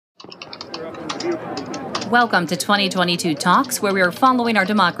Welcome to 2022 Talks, where we are following our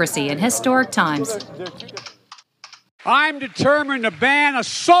democracy in historic times. I'm determined to ban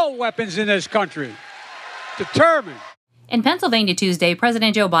assault weapons in this country. Determined. In Pennsylvania Tuesday,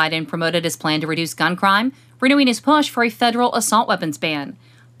 President Joe Biden promoted his plan to reduce gun crime, renewing his push for a federal assault weapons ban.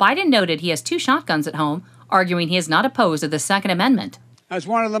 Biden noted he has 2 shotguns at home, arguing he is not opposed to the Second Amendment. As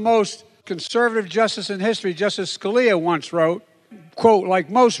one of the most conservative justices in history, Justice Scalia once wrote, quote, like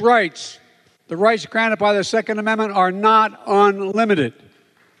most rights, the rights granted by the Second Amendment are not unlimited.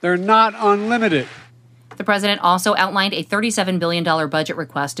 They're not unlimited. The president also outlined a $37 billion budget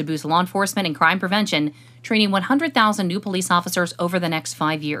request to boost law enforcement and crime prevention, training 100,000 new police officers over the next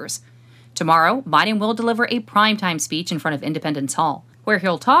 5 years. Tomorrow, Biden will deliver a primetime speech in front of Independence Hall, where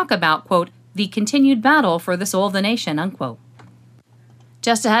he'll talk about, quote, the continued battle for the soul of the nation, unquote.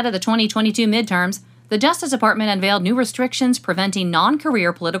 Just ahead of the 2022 midterms, the Justice Department unveiled new restrictions preventing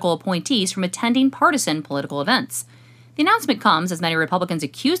non-career political appointees from attending partisan political events. The announcement comes as many Republicans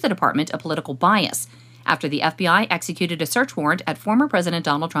accuse the department of political bias after the FBI executed a search warrant at former President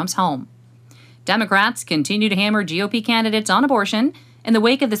Donald Trump's home. Democrats continue to hammer GOP candidates on abortion in the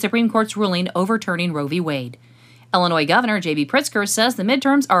wake of the Supreme Court's ruling overturning Roe v. Wade. Illinois Governor J.B. Pritzker says the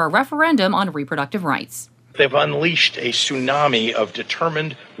midterms are a referendum on reproductive rights. They've unleashed a tsunami of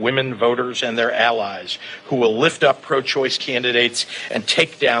determined women voters and their allies who will lift up pro-choice candidates and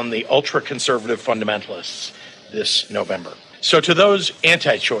take down the ultra-conservative fundamentalists this November. So to those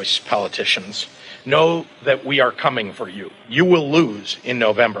anti-choice politicians, know that we are coming for you. You will lose in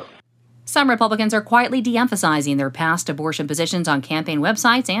November. Some Republicans are quietly de-emphasizing their past abortion positions on campaign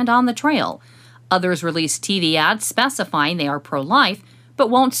websites and on the trail. Others release TV ads specifying they are pro-life, but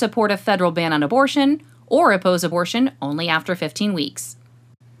won't support a federal ban on abortion or oppose abortion only after 15 weeks.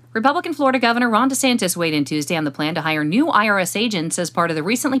 Republican Florida Governor Ron DeSantis weighed in Tuesday on the plan to hire new IRS agents as part of the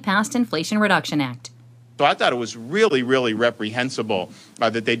recently passed Inflation Reduction Act. So I thought it was really, really reprehensible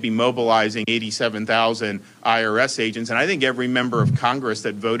that they'd be mobilizing 87,000 IRS agents. And I think every member of Congress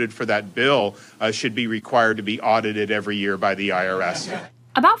that voted for that bill should be required to be audited every year by the IRS.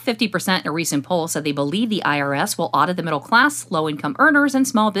 About 50% in a recent poll said they believe the IRS will audit the middle class, low-income earners, and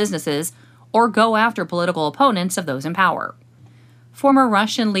small businesses, or go after political opponents of those in power. Former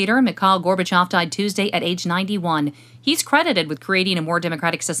Russian leader Mikhail Gorbachev died Tuesday at age 91. He's credited with creating a more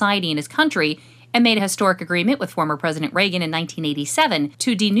democratic society in his country and made a historic agreement with former President Reagan in 1987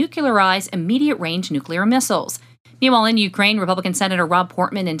 to denuclearize immediate-range nuclear missiles. Meanwhile, in Ukraine, Republican Senator Rob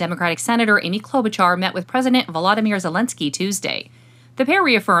Portman and Democratic Senator Amy Klobuchar met with President Volodymyr Zelensky Tuesday. The pair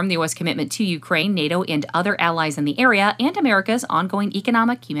reaffirmed the U.S. commitment to Ukraine, NATO, and other allies in the area, and America's ongoing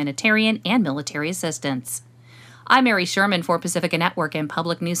economic, humanitarian, and military assistance. I'm Mary Sherman for Pacifica Network and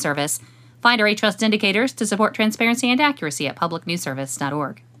Public News Service. Find our A-Trust indicators to support transparency and accuracy at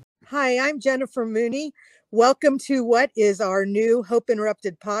publicnewsservice.org. Hi, I'm Jennifer Mooney. Welcome to what is our new Hope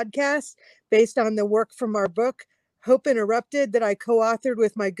Interrupted podcast based on the work from our book, Hope Interrupted, that I co-authored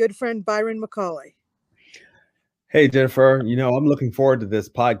with my good friend Byron McCauley. Hey, Jennifer, I'm looking forward to this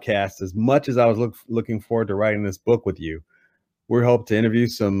podcast as much as I was looking forward to writing this book with you. We hope to interview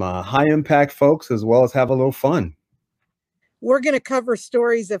some high-impact folks as well as have a little fun. We're going to cover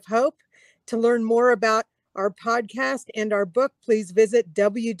stories of hope. To learn more about our podcast and our book, please visit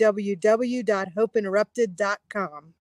www.hopeinterrupted.com.